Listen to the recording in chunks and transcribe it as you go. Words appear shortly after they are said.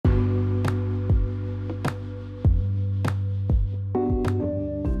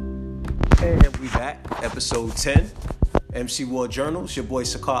back. Episode 10. MC War Journal. It's your boy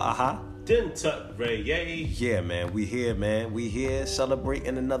Sakar Aha. Dintuck Ray, yay. Yeah, man. We here, man. We here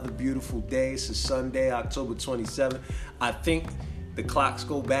celebrating another beautiful day. It's a Sunday, October 27th. I think the clocks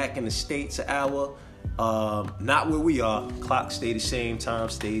go back in the States an hour. Not where we are. Clocks stay the same. Time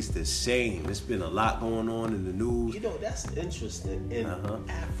stays the same. There's been a lot going on in the news. You know, that's interesting. In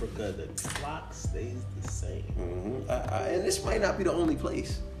Africa, the clock stays the same. And this might not be the only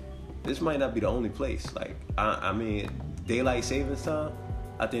place. Like, I mean, daylight savings time,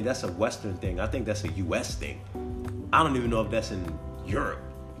 I think that's a Western thing. I think that's a U.S. thing. I don't even know if that's in Europe,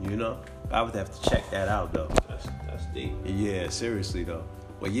 you know? I would have to check that out, though. That's deep. Yeah, seriously, though.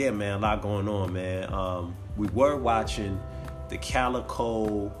 But yeah, man, a lot going on, man. We were watching the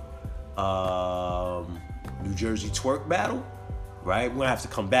Calico New Jersey twerk battle, right? We're going to have to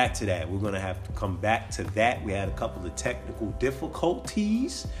come back to that. We had a couple of technical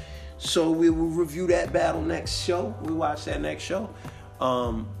difficulties. So we will review that battle next show. We'll watch that next show.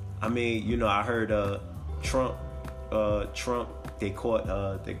 I mean, you know, I heard Trump, they caught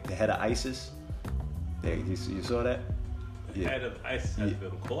the head of ISIS. You saw that? The head of ISIS has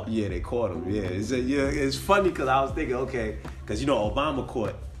been caught? Yeah, they caught him. Yeah, it's funny because I was thinking, okay, because, you know, Obama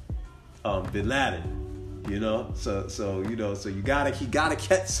caught Bin Laden. You know, so he gotta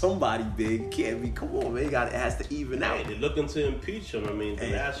catch somebody big. It can't be. Come on, man. It has to even out. They're looking to impeach him. I mean, the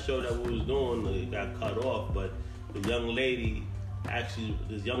last show that we was doing, it got cut off. But the young lady,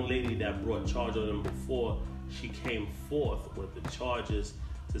 this young lady that brought charge on him before, she came forth with the charges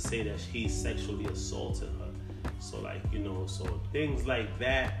to say that he sexually assaulted her. So, like, you know, so things like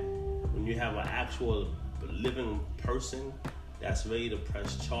that, when you have an actual living person that's ready to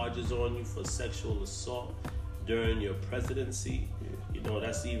press charges on you for sexual assault during your presidency, you know,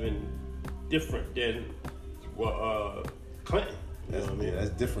 that's even different than Clinton. You know what I mean? That's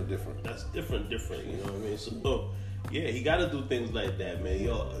different. That's different, you know what I mean? So, yeah, he got to do things like that, man.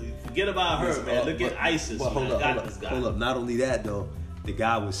 Yo, forget about her, man. Look at ISIS, man. Hold up. Not only that, though, the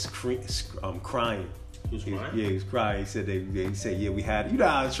guy was crying. He was crying? Yeah, he was crying. He said, yeah, we had him. You know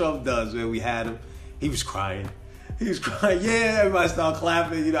how Trump does, man. We had him. He was crying. Yeah, everybody started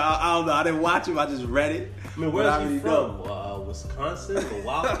clapping. You know, I don't know. I didn't watch him. I just read it. I mean, where's he from? Wisconsin?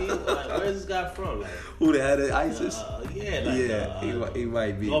 Milwaukee? Like, where's this guy from? Like, who the head of ISIS? He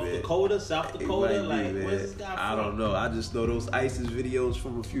might be, North man. Dakota, South Dakota? Like, be, where's this guy from? I don't know. I just know those ISIS videos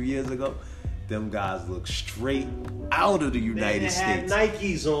from a few years ago. Them guys look straight out of the United States. They had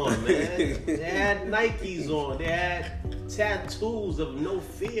Nikes on, man. They had tattoos of no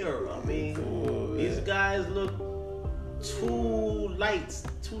fear. I mean, these guys look too light,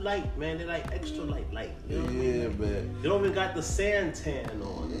 man. They're like extra light. You know what I mean? Man. They don't even got the santan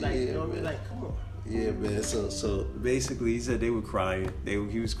on. Like, you know what I mean? Like, come on. Yeah, man. So basically, he said they were crying.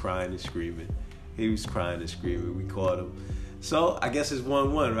 He was crying and screaming. We caught him. So I guess it's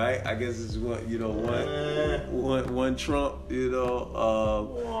 1-1, right? I guess it's one Trump, you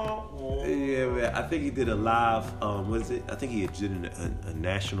know. Yeah, man. I think he did a live. I think he did a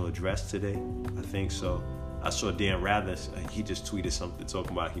national address today. I think so. I saw Dan Rather. He just tweeted something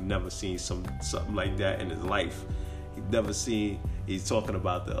talking about he never seen something like that in his life. He's talking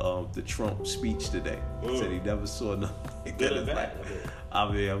about the Trump speech today. He said he never saw nothing like that in his life.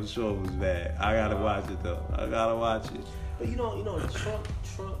 I mean, I'm sure it was bad. I gotta watch it though. But you know, Trump,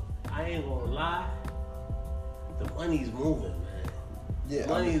 I ain't gonna lie, the money's moving, man. Yeah,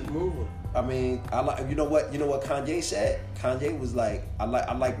 money's moving. I mean, I like. You know what Kanye said? Kanye was like, I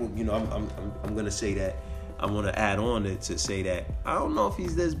like what, you know. I'm gonna say that. I'm gonna add on to say that I don't know if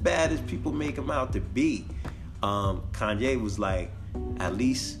he's as bad as people make him out to be. Kanye was like, at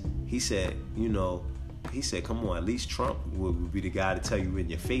least he said, come on, at least Trump would be the guy to tell you in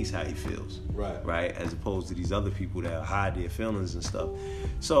your face how he feels. Right? As opposed to these other people that hide their feelings and stuff.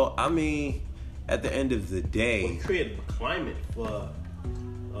 So, I mean, at the end of the day... Well, he created a climate for...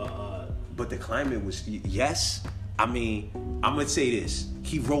 But the climate was... Yes. I mean, I'm going to say this.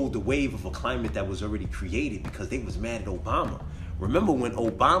 He rode the wave of a climate that was already created because they was mad at Obama. Remember when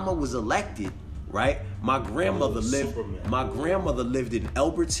Obama was elected, right? My grandmother lived in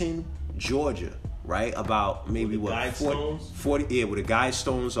Elberton, Georgia. Right, about maybe 40, where the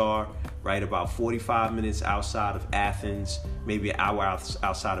Guidestones are, right, about 45 minutes outside of Athens, maybe an hour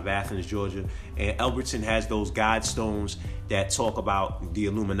outside of Athens, Georgia. And Elberton has those Guidestones that talk about the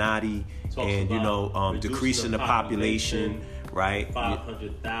Illuminati decreasing the population, right?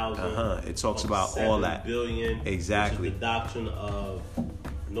 500,000. It talks about all that. Billion. Exactly. Which is the doctrine of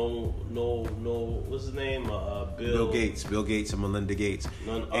no. What's his name? Bill Gates and Melinda Gates.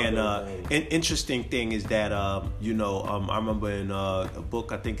 And an interesting thing is that I remember in a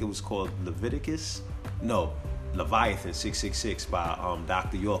book, I think it was called Leviathan 666 by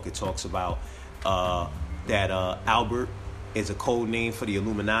Dr. York. It talks about that Albert is a code name for the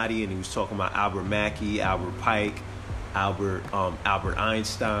Illuminati, and he was talking about Albert Mackey, Albert Pike, Albert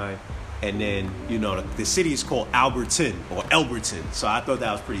Einstein. And then, the city is called Alberton or Elberton. So I thought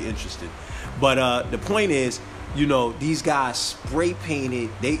that was pretty interesting. But the point is, these guys spray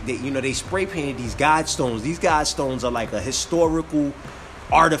painted, they spray painted these guidestones. These guidestones are like a historical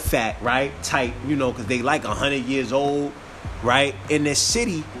artifact, right? Type, because they like 100 years old, right? In this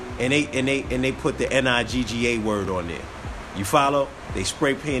city, and they put the NIGGA word on there. You follow? They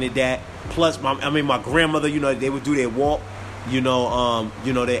spray painted that. Plus, my grandmother, they would do their walk.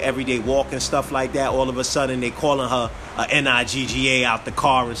 Their everyday walk and stuff like that. All of a sudden, they calling her a NIGGA out the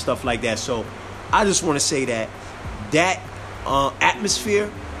car and stuff like that. So, I just want to say that atmosphere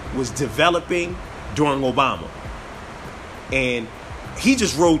was developing during Obama, and he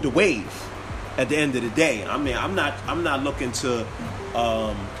just rode the wave. At the end of the day, I mean, I'm not looking to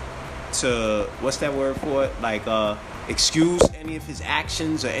what's that word for it? Like excuse any of his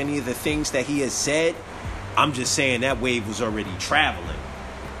actions or any of the things that he has said. I'm just saying that wave was already traveling.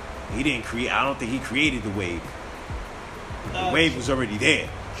 He didn't create. I don't think he created the wave. The wave was already there.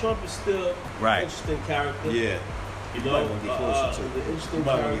 Trump is still an interesting character. Yeah. The interesting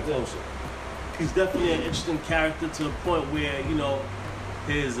character. He's definitely an interesting character to the point where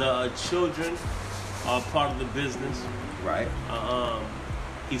his children are part of the business. Right.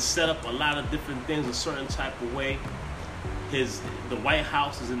 He set up a lot of different things a certain type of way. The White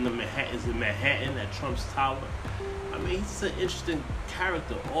House is in Manhattan at Trump's tower. I mean, he's an interesting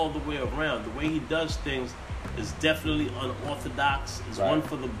character all the way around. The way he does things is definitely unorthodox. It's one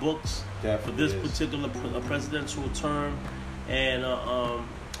for the books for this particular presidential term. And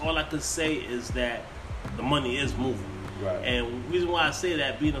all I can say is that the money is moving. Right. And the reason why I say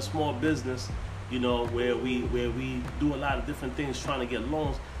that, being a small business, where we do a lot of different things trying to get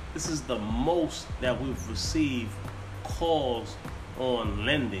loans, this is the most that we've received calls on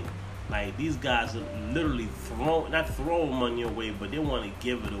lending. Like, these guys are literally not throwing money away, but they want to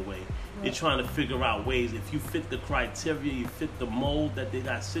give it away. They're trying to figure out ways. If you fit the criteria, you fit the mold that they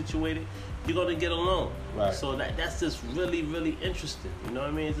got situated, you're going to get a loan. Right. So that's just really, really interesting. You know what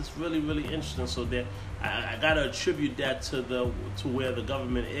I mean? It's just really, really interesting. So that I got to attribute that to where the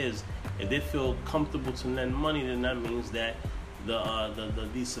government is. If they feel comfortable to lend money, then that means that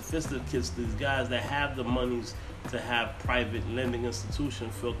these sophisticates, these guys that have the monies to have private lending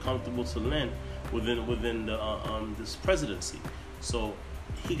institutions, feel comfortable to lend within this presidency. So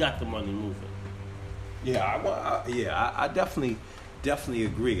he got the money moving. Yeah, I definitely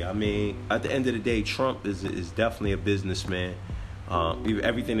agree. I mean, at the end of the day, Trump is definitely a businessman.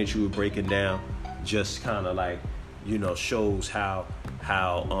 Everything that you were breaking down just kind of like, shows how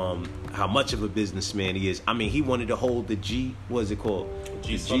much of a businessman he is. I mean, he wanted to hold the what's it called?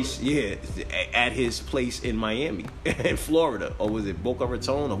 At his place in Miami, in Florida, or was it Boca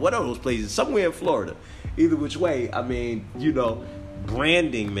Raton, or whatever those places, somewhere in Florida. Either which way, I mean,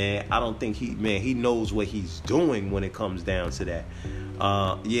 branding, man. I don't think he knows what he's doing when it comes down to that.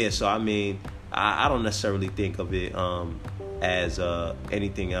 So I mean, I don't necessarily think of it as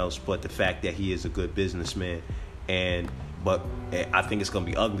anything else but the fact that he is a good businessman. But I think it's gonna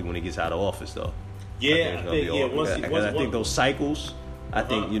be ugly when he gets out of office, though. Yeah, I think those cycles. I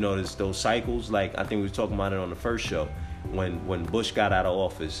think there's those cycles. Like, I think we were talking about it on the first show when Bush got out of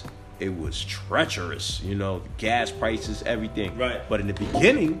office. It was treacherous, gas prices, everything. Right. But in the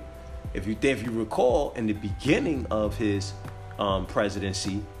beginning, if you recall, in the beginning of his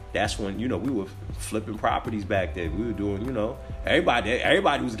presidency, that's when we were flipping properties back then. We were doing,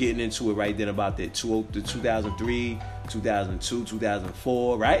 everybody was getting into it right then about that 2003, 2002,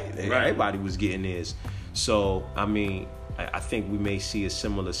 2004, right? Everybody was getting this. So I mean, I think we may see a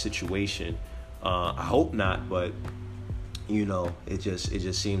similar situation. I hope not, but it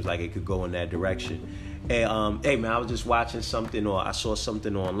just seems like it could go in that direction. Hey man, I was just watching something, or I saw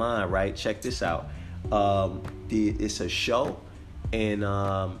something online, right? Check this out. It's a show, and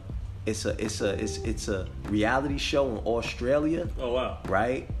it's a reality show in Australia. Oh wow!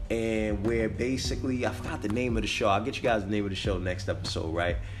 Right, and where basically, I forgot the name of the show. I'll get you guys the name of the show next episode,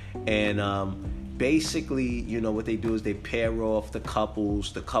 right? And basically, what they do is they pair off the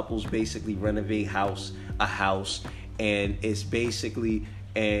couples. The couples basically renovate a house, and it's basically,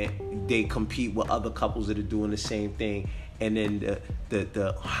 and they compete with other couples that are doing the same thing. and then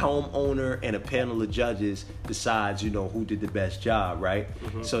the homeowner and a panel of judges decides, who did the best job, right?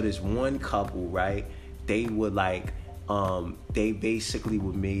 Mm-hmm. So this one couple, right? They were like, they basically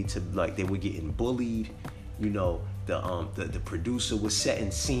were made to, like, they were getting bullied. The producer was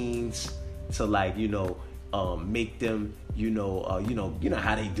setting scenes to, like, make them,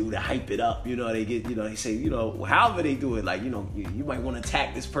 how they do to hype it up. They get, they say, however they do it, like, you might want to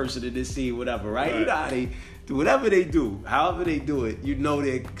attack this person in this scene, whatever, right? You know how they do, whatever they do, however they do it,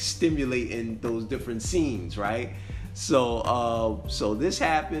 they're stimulating those different scenes, right? So this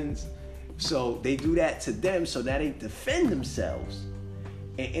happens. So they do that to them. So now they defend themselves.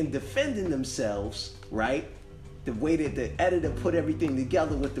 And in defending themselves, right? The way that the editor put everything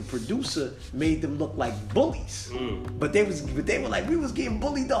together with the producer made them look like bullies. But they were like, we was getting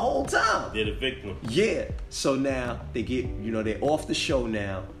bullied the whole time. They're the victim. Yeah. So now they get, they're off the show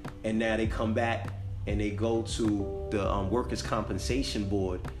now, and now they come back and they go to the Workers' Compensation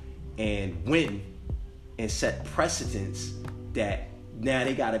Board and win and set precedents that now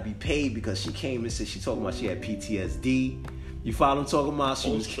they gotta be paid because she came and said she talking about she had PTSD. You follow what I'm talking about?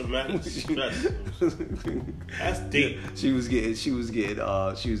 She was traumatic stress. That's deep. She was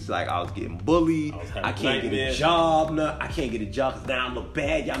like, I was getting bullied. I can't get a job now. I can't get a job because now I look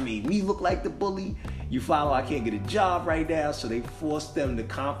bad. Y'all made me look like the bully. You follow? I can't get a job right now. So they forced them to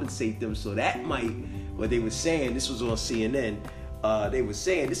compensate them. So that might, what they were saying, this was on CNN. They were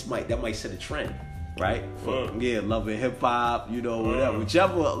saying that might set a trend. Right? Love and hip hop, whatever.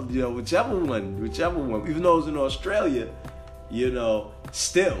 Whichever one. Even though it's in Australia,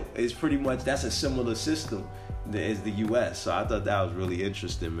 still it's pretty much, that's a similar system as the US. So I thought that was really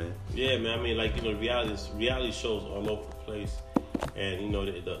interesting, man. Yeah, man. I mean, like, reality shows all over the place, and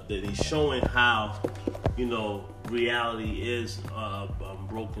they're showing how reality is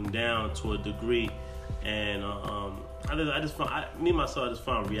broken down to a degree, and I just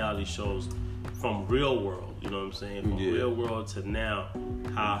find reality shows from real world, you know what I'm saying? From real world to now,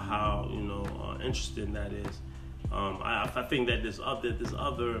 how interesting that is. I think that there's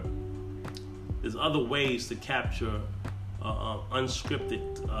other ways to capture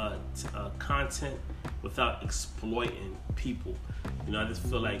unscripted content without exploiting people. I just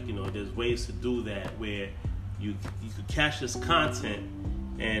feel like there's ways to do that where you could catch this content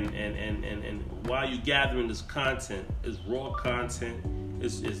and while you're gathering this content, it's raw content.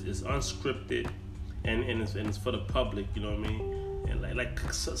 It's unscripted, and it's for the public, you know what I mean? And like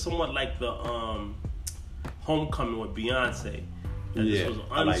somewhat like the Homecoming with Beyonce. This was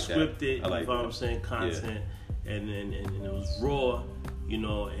unscripted, you know what I'm saying, content, and it was raw,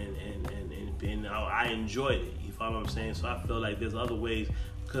 and I enjoyed it. You follow what I'm saying? So I feel like there's other ways,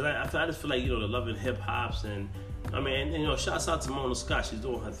 because I just feel like the Love and Hip Hops, and I mean, shouts out to Mona Scott, she's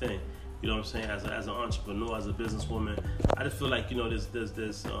doing her thing. You know what I'm saying? As an entrepreneur, as a businesswoman, I just feel like there's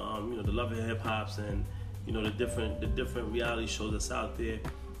the Love and Hip Hops, and the different reality shows that's out there.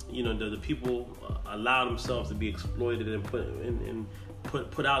 The people allow themselves to be exploited and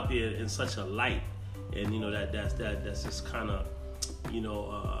put out there in such a light, and that's just kind of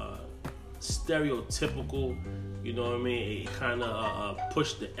stereotypical. You know what I mean? It kind of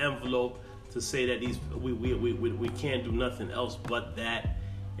push the envelope to say that we can't do nothing else but that.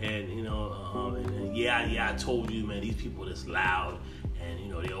 And I told you, man, these people that's loud,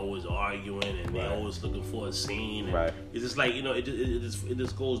 and they always arguing, and they always looking for a scene. And it's just like it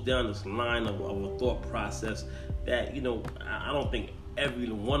just goes down this line of a thought process that I don't think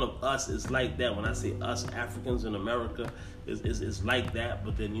every one of us is like that. When I say us, Africans in America is like that.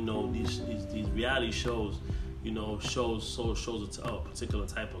 But then these reality shows, shows a particular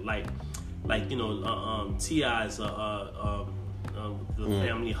type of light, like T.I.'s the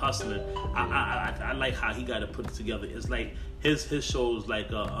Family Hustling. I like how he got it put together. It's like his show is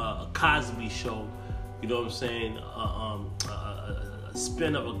like a Cosby show. You know what I'm saying? A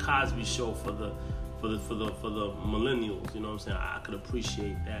spin of a Cosby show for the millennials. You know what I'm saying? I could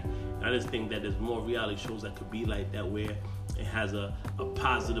appreciate that. I just think that there's more reality shows that could be like that, where it has a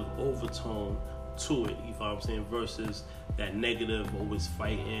positive overtone to it, you know what I'm saying, versus that negative, always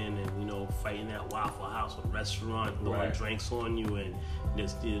fighting and fighting that Waffle House or restaurant, throwing drinks on you, and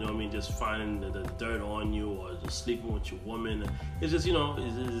just just finding the dirt on you, or just sleeping with your woman. It's just it's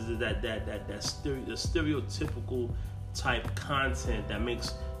that stereotypical type content that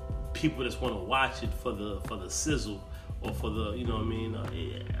makes people just want to watch it for the sizzle, or for the I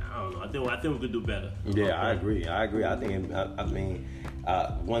don't know. I think we could do better. Yeah, I agree. I think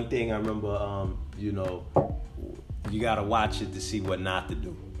one thing I remember, you gotta watch it to see what not to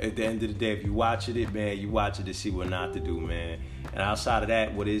do. At the end of the day, if you watching it, man, you watch it to see what not to do, man. And outside of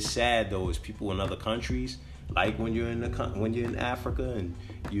that, what is sad though is people in other countries like when you're in Africa and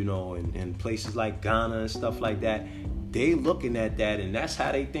in places like Ghana and stuff like that, they looking at that and that's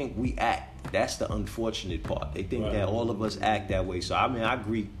how they think we act. That's the unfortunate part. They think that all of us act that way. So I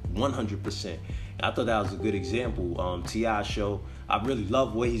agree 100%. I thought that was a good example. T.I. show, I really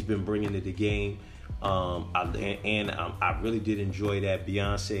love what he's been bringing to the game. I really did enjoy that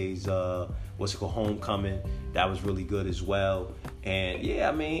Beyonce's Homecoming. That was really good as well. And yeah,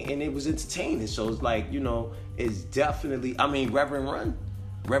 and it was entertaining. So it's like, it's definitely,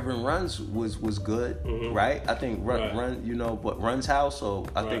 Reverend Run's was good, right? I think Run, but Run's house. So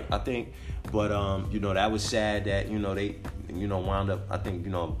I think, but that was sad that they wound up. I think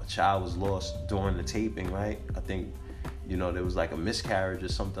a child was lost during the taping, right? I think there was like a miscarriage or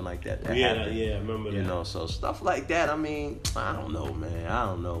something like that. Happened. Yeah, I remember that. So stuff like that. I don't know, man. I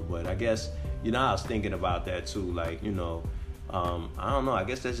don't know, but I guess I was thinking about that too. Like I don't know. I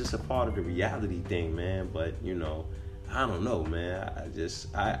guess that's just a part of the reality thing, man. But I don't know, man.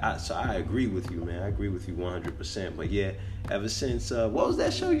 So I agree with you, man. I agree with you 100%. But yeah, ever since what was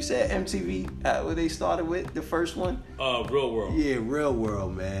that show you said, MTV, where they started with the first one? Real World. Yeah, Real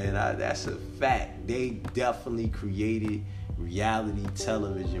World, man. That's a fact. They definitely created reality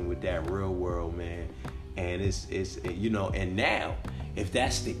television with that Real World, man. And it's and now if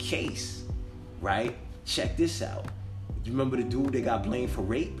that's the case, right? Check this out. You remember the dude that got blamed for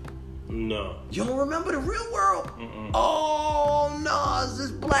rape? No. You don't remember the Real World? Mm-mm. Oh no, it's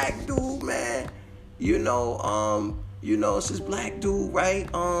this black dude, man. It's this black dude,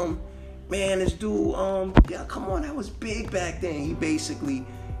 right? Man, this dude, yeah, come on, that was big back then. He basically,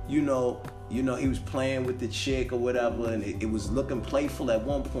 he was playing with the chick or whatever, and it was looking playful at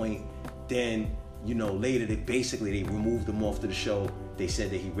one point. Then, later they removed him off to the show. They said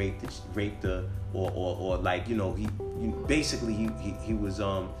that he raped her, or like, he was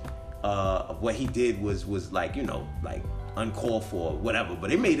what he did was like, like uncalled for, whatever. But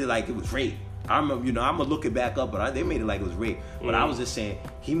they made it like it was rape. I remember, I'm gonna look it back up, but they made it like it was rape. But I was just saying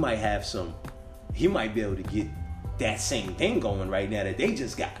he might be able to get that same thing going right now that they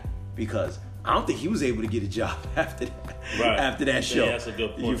just got, because I don't think he was able to get a job after that. Right. After that show. Yeah, that's a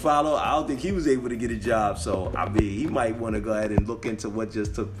good point. You follow? I don't think he was able to get a job. So he might want to go ahead and look into what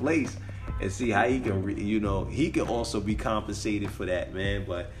just took place and see how he can, he can also be compensated for that, man.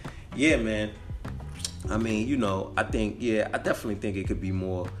 But yeah, man. I definitely think it could be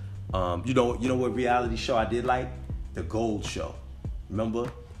more. You know what reality show I did like? The Gold Show.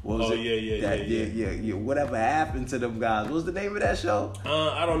 Remember? What was it? Yeah. Whatever happened to them guys? What was the name of that show?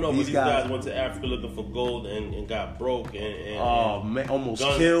 I don't know. These guys went to Africa looking for gold and got broke and almost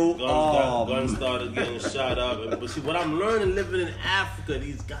killed. Guns started getting shot up. But see, what I'm learning living in Africa,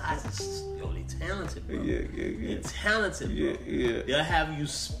 these guys they talented, bro. Yeah. They're talented, bro. Yeah. They'll have you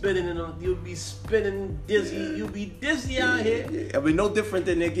spinning you'll be spinning dizzy. Yeah. You'll be dizzy out here. Yeah. No different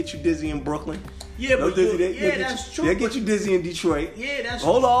than they get you dizzy in Brooklyn. Yeah, no but dizzy, that's true. They'll get you dizzy in Detroit. Yeah, that's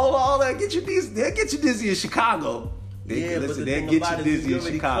Hold on. They'll get you dizzy in Chicago. They'll get you dizzy in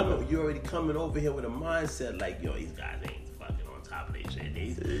Chicago. You're already coming over here with a mindset like, these guys ain't fucking on top of their shit.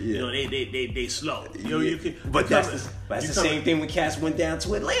 They slow. But that's the same thing when cats went down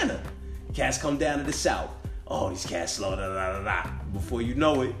to Atlanta. Cats come down to the South. Oh, these cats slow, Before you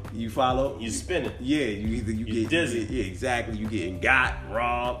know it, you follow. You spinning. Yeah, you get dizzy. Yeah, exactly. You getting got,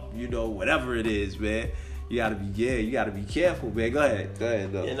 robbed, whatever it is, man. You gotta be careful, man. Go ahead,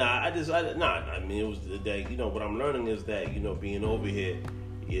 though. Yeah, it was that, what I'm learning is that, being over here,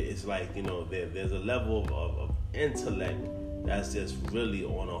 it's like, there's a level of intellect that's just really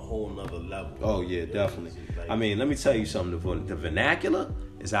on a whole nother level. Oh yeah, definitely. Like, let me tell you something. The vernacular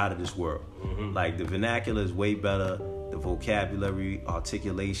is out of this world. Mm-hmm. Like, the vernacular is way better. The vocabulary,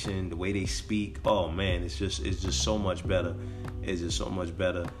 articulation, the way they speak. Oh man, it's just so much better. It's just so much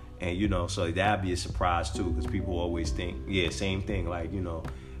better. And so that'd be a surprise too, because people always think, same thing. Like,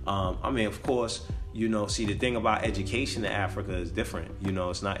 of course, see, the thing about education in Africa is different.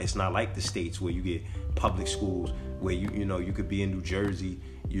 It's not like the States where you get public schools where you could be in New Jersey,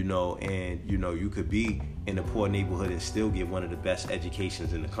 and you could be in a poor neighborhood and still get one of the best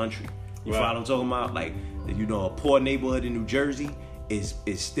educations in the country. You follow what I'm talking about? Like, a poor neighborhood in New Jersey is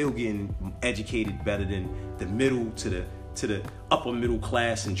still getting educated better than the middle to the upper middle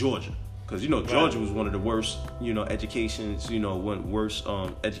class in Georgia. Because, Georgia was one of the worst, educational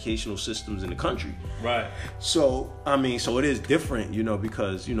educational systems in the country. Right. So, so it is different,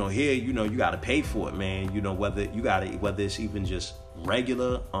 because, here, you got to pay for it, man. Whether it's even just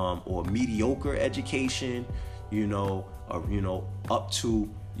regular or mediocre education, or, up to,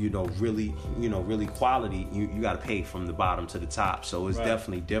 really quality, you got to pay from the bottom to the top. So it's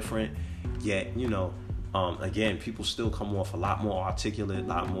definitely different. Yet, again, people still come off a lot more articulate, a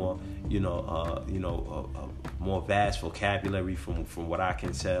lot more, more vast vocabulary from what I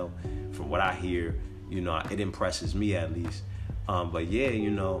can tell, from what I hear. It impresses me at least. But yeah,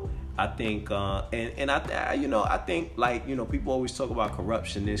 I think, I think, like, people always talk about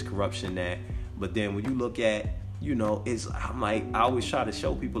corruption this, corruption that, but then when you look at, I always try to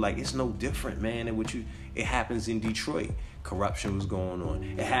show people, like, it's no different, man, than it happens in Detroit. Corruption was going on.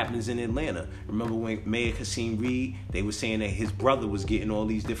 It happens in Atlanta. Remember when Mayor Kasim Reed, they were saying that his brother was getting all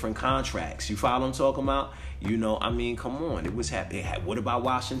these different contracts. You follow what I'm talking about? Come on. It was happening. What about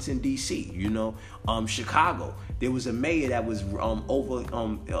Washington, D.C.? Chicago. There was a mayor that was over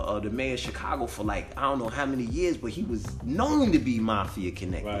the mayor of Chicago for, like, I don't know how many years, but he was known to be mafia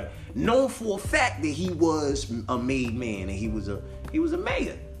connected. Right. Known for a fact that he was a made man and he was a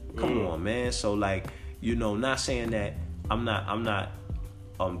mayor. Come on, man. So, like, not saying that I'm not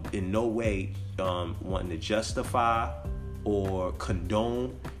in no way wanting to justify or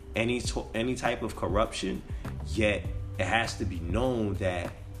condone any type of corruption, yet it has to be known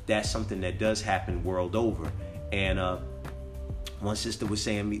that that's something that does happen world over. And one sister was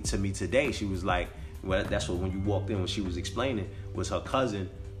saying to me today, she was like, well, that's what when you walked in, when she was explaining, was her cousin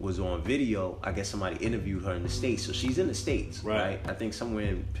was on video. I guess somebody interviewed her in the States. So she's in the States, right? I think somewhere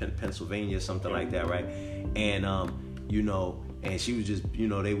in Pennsylvania or something like that, right? And and she was just,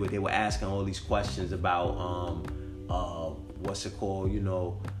 they were asking all these questions about what's it called,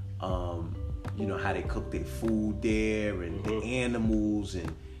 how they cook their food there and the animals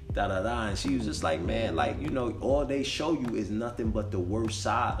and da-da-da. And she was just like, man, like, all they show you is nothing but the worst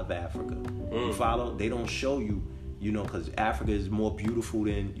side of Africa. You follow? They don't show you, because Africa is more beautiful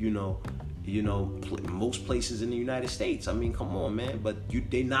than, most places in the United States. I mean, come on, man. But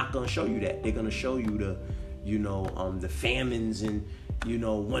they're not going to show you that. They're going to show you the famines in,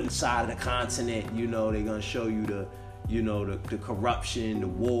 one side of the continent. They're going to show you the corruption, the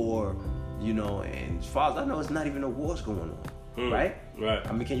war, and as far as I know, it's not even no wars going on, right? Right.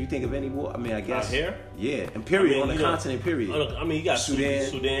 I mean, can you think of any war? I mean, I guess. Out here? Yeah, and period, on the continent, period. I mean, you got Sudan,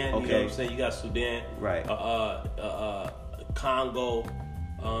 okay. You know what I'm saying? You got Sudan. Right. Congo.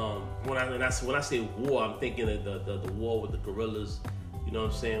 When I say war, I'm thinking of the war with the guerrillas. You know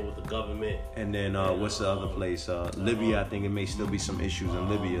what I'm saying, with the government. And then what's the other place? Libya. I think it may still be some issues in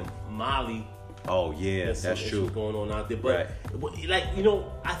Libya. Mali. Oh yeah, that's true. Going on out there, but like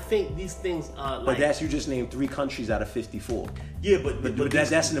I think these things are. Like, but you just named 3 countries out of 54. Yeah, but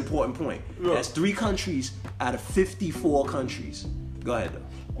that's an important point. No. That's 3 countries out of 54 countries. Go ahead though.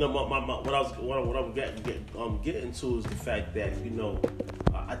 No, what I'm getting to is the fact that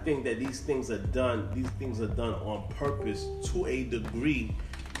I think that these things are done. These things are done on purpose to a degree,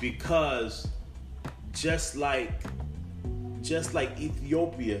 because just like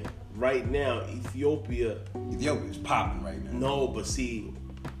Ethiopia. Right now, Ethiopia is popping right now. No, but see,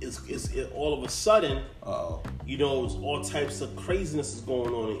 it's all of a sudden, it's all types of craziness is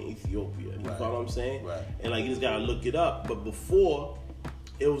going on in Ethiopia. You follow what I'm saying? Right. And like you just gotta look it up. But before,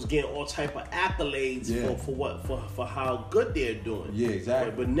 it was getting all type of accolades for how good they're doing. Yeah,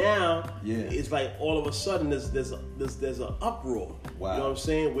 exactly. But now, it's like all of a sudden there's an uproar. Wow. You know what I'm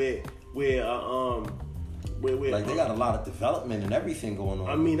saying? Where like they got a lot of development and everything going on.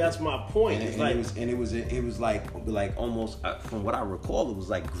 I mean, that's my point. It was like almost, from what I recall, it was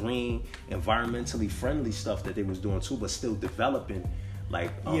like green, environmentally friendly stuff that they was doing too, but still developing.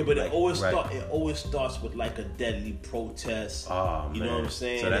 It always starts with like a deadly protest. You know what I'm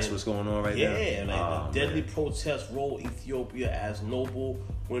saying? So that's what's going on right now. Yeah, a deadly protest roll Ethiopia as noble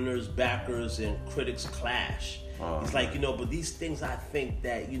winners, backers, and critics clash. It's like but these things, I think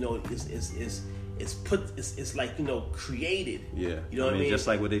that it's like created. Yeah, you know what I mean? Just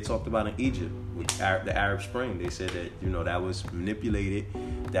like what they talked about in Egypt with the Arab Spring. They said that that was manipulated.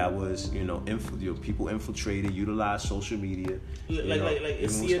 That was people infiltrated, utilized social media. Like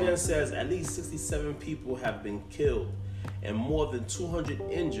CNN says, at least 67 people have been killed and more than 200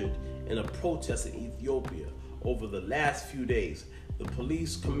 injured in a protest in Ethiopia over the last few days. The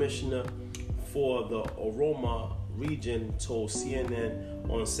police commissioner for the Oroma region told CNN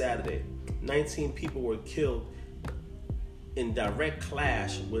on Saturday 19 people were killed in direct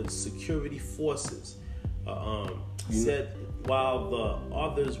clash with security forces. Said while the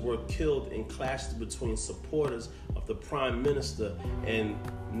others were killed in clashes between supporters of the Prime Minister and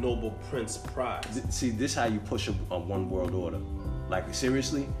Nobel Prince Prize. See, this is how you push a one world order. Like,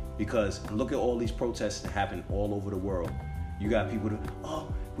 seriously? Because look at all these protests that happen all over the world. You got people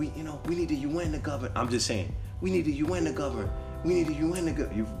we need the UN to govern. I'm just saying, we need the UN to govern. We need a UN to go.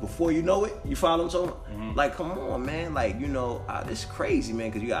 Before you know it, you follow what I'm talking about? Like, come on, man. Like, you know, this crazy, man,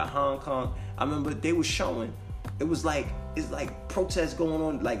 because you got Hong Kong. I remember they were showing, it's like protests going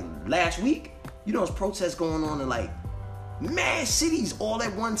on, like, last week. You know, it's protests going on in, like, mad cities all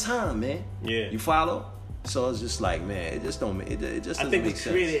at one time, man. Yeah. You follow? So it's just like, man, it just don't make it just doesn't make sense.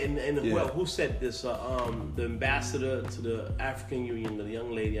 I think it's created well, who said this? The ambassador to the African Union, the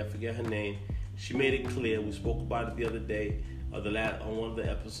young lady, I forget her name. She made it clear. We spoke about it the other day, on one of the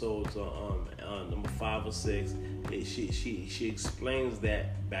episodes, number 5 or 6. She explains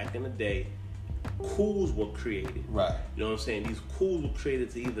that back in the day, coups were created. Right. You know what I'm saying? These coups were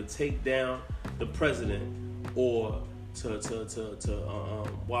created to either take down the president or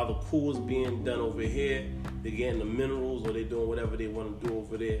while the coup is being done over here, they're getting the minerals or they're doing whatever they want to do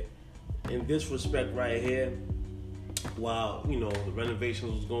over there. In this respect right here, while, you know, the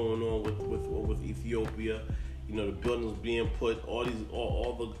renovations was going on with Ethiopia, you know, the buildings being put, all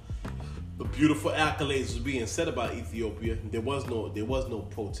the beautiful accolades was being said about Ethiopia. There was no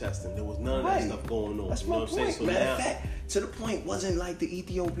protesting. There was none of that stuff going on. That's my point. So matter of fact, to the point, wasn't like the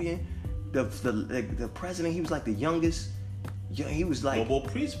Ethiopian, the president, he was like the youngest. Yeah, he was like Nobel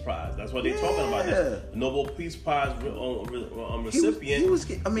Peace Prize. That's what they're talking about. This Nobel Peace Prize recipient.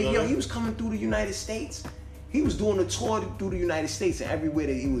 He was coming through the United States. He was doing a tour through the United States, and everywhere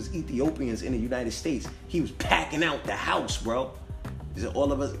that it was Ethiopians in the United States, he was packing out the house, bro.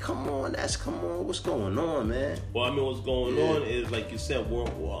 All of us, come on, what's going on, man? Well, I mean, what's going on is, like you said,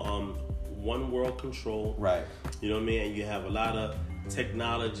 one world control. Right. You know what I mean? And you have a lot of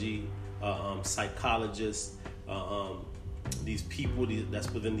technology, psychologists, these people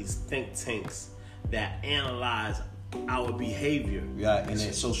that's within these think tanks that analyze our behavior. Yeah, and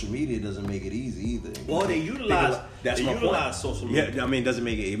then social media doesn't make it easy either. Well, they utilize social media. Yeah, I mean,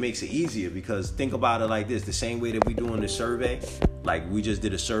 it makes it easier, because think about it like this: the same way that we doing the survey, like we just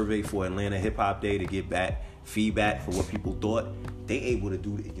did a survey for Atlanta Hip Hop Day to get back feedback for what people thought. They able to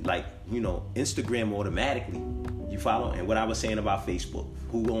do, like, you know, Instagram automatically. You follow? And what I was saying about Facebook,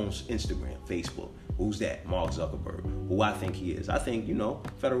 who owns Instagram? Facebook. Who's that? Mark Zuckerberg. Who I think he is. I think, you know,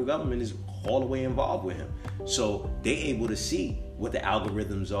 federal government is all the way involved with him. So they able to see what the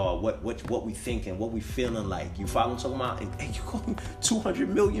algorithms are, what we thinking, what we feeling like. You follow what I'm talking about? And you calling 200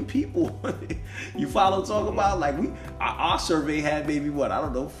 million people. You follow what I'm talking about? Like, our survey had maybe, what, I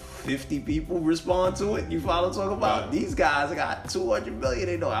don't know, 50 people respond to it. You follow what I'm talking about? Right. These guys got 200 million.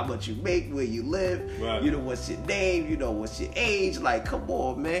 They know how much you make, where you live. Right. You know what's your name. You know what's your age. Like, come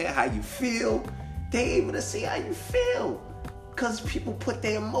on, man. How you feel. They able to see how you feel, because people put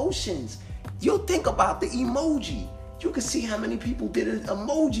their emotions. You'll think about the emoji. You can see how many people did an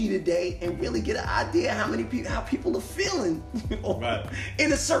emoji today and really get an idea how people are feeling, you know, right,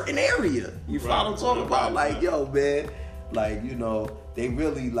 in a certain area. You follow what I'm talking about? Like, yo, man, like, you know, they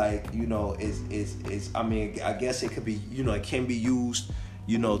really, like, you know, is I mean, I guess it could be, you know, it can be used,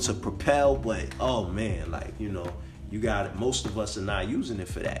 you know, to propel, but oh man, like, you know, you got it. Most of us are not using it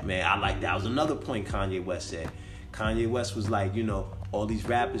for that, man. I like that. Was another point Kanye West said. Kanye West was like, you know, all these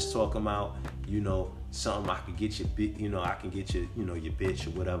rappers talking about, you know, something I could get your, you know, I can get your, you know, your bitch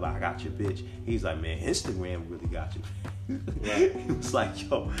or whatever. I got your bitch. He's like, man, Instagram really got you. Right. He was like,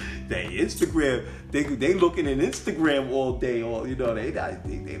 yo, they Instagram, they looking at Instagram all day, or, you know,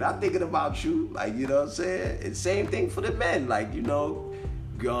 they not thinking about you. Like, you know what I'm saying? And same thing for the men. Like, you know,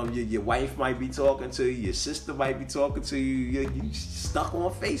 your wife might be talking to you, your sister might be talking to you, you're stuck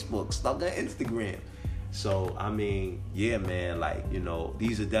on Facebook, stuck on Instagram. So, I mean, yeah, man, like, you know,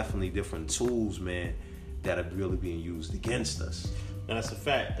 these are definitely different tools, man, that are really being used against us. No, that's a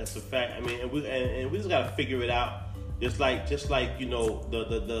fact. I mean, and we just gotta figure it out. Just like you know,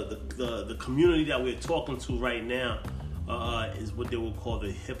 the community that we're talking to right now is what they will call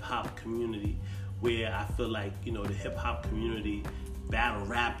the hip hop community, where I feel like, you know, the hip hop community, battle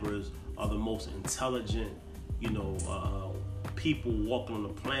rappers are the most intelligent, you know, people walking on the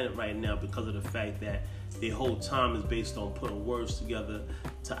planet right now, because of the fact that their whole time is based on putting words together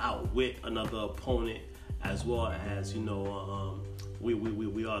to outwit another opponent, as well as, you know, we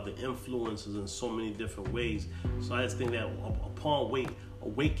are the influencers in so many different ways. So I just think that upon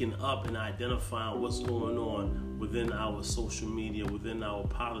waking up and identifying what's going on within our social media, within our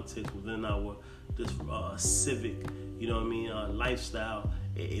politics, within our civic, you know what I mean, lifestyle,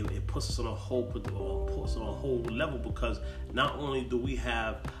 it puts us on a whole level, because not only do we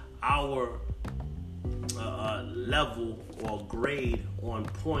have our level or grade on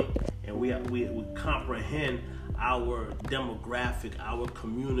point, and we comprehend our demographic, our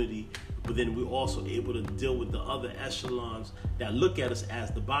community, but then we're also able to deal with the other echelons that look at us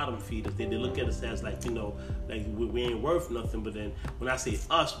as the bottom feeders. They look at us as like, like we ain't worth nothing. But then when I say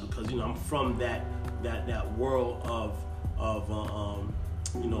us, because I'm from that world of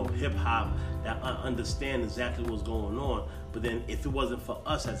hip hop, that I understand exactly what's going on. But then if it wasn't for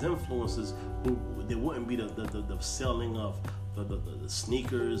us as influencers, there wouldn't be the selling of the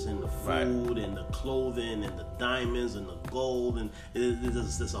sneakers and the food and the clothing and the diamonds and the gold, and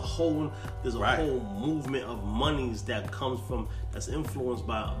there's a whole movement of monies that comes from, that's influenced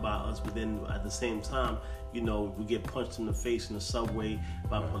by us. But then at the same time, we get punched in the face in the subway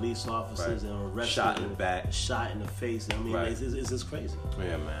by police officers and arrested, shot in the back, shot in the face. I mean, it's just crazy.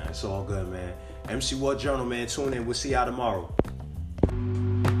 Yeah, man, it's all good, man. MC War Journal, man. Tune in. We'll see y'all tomorrow.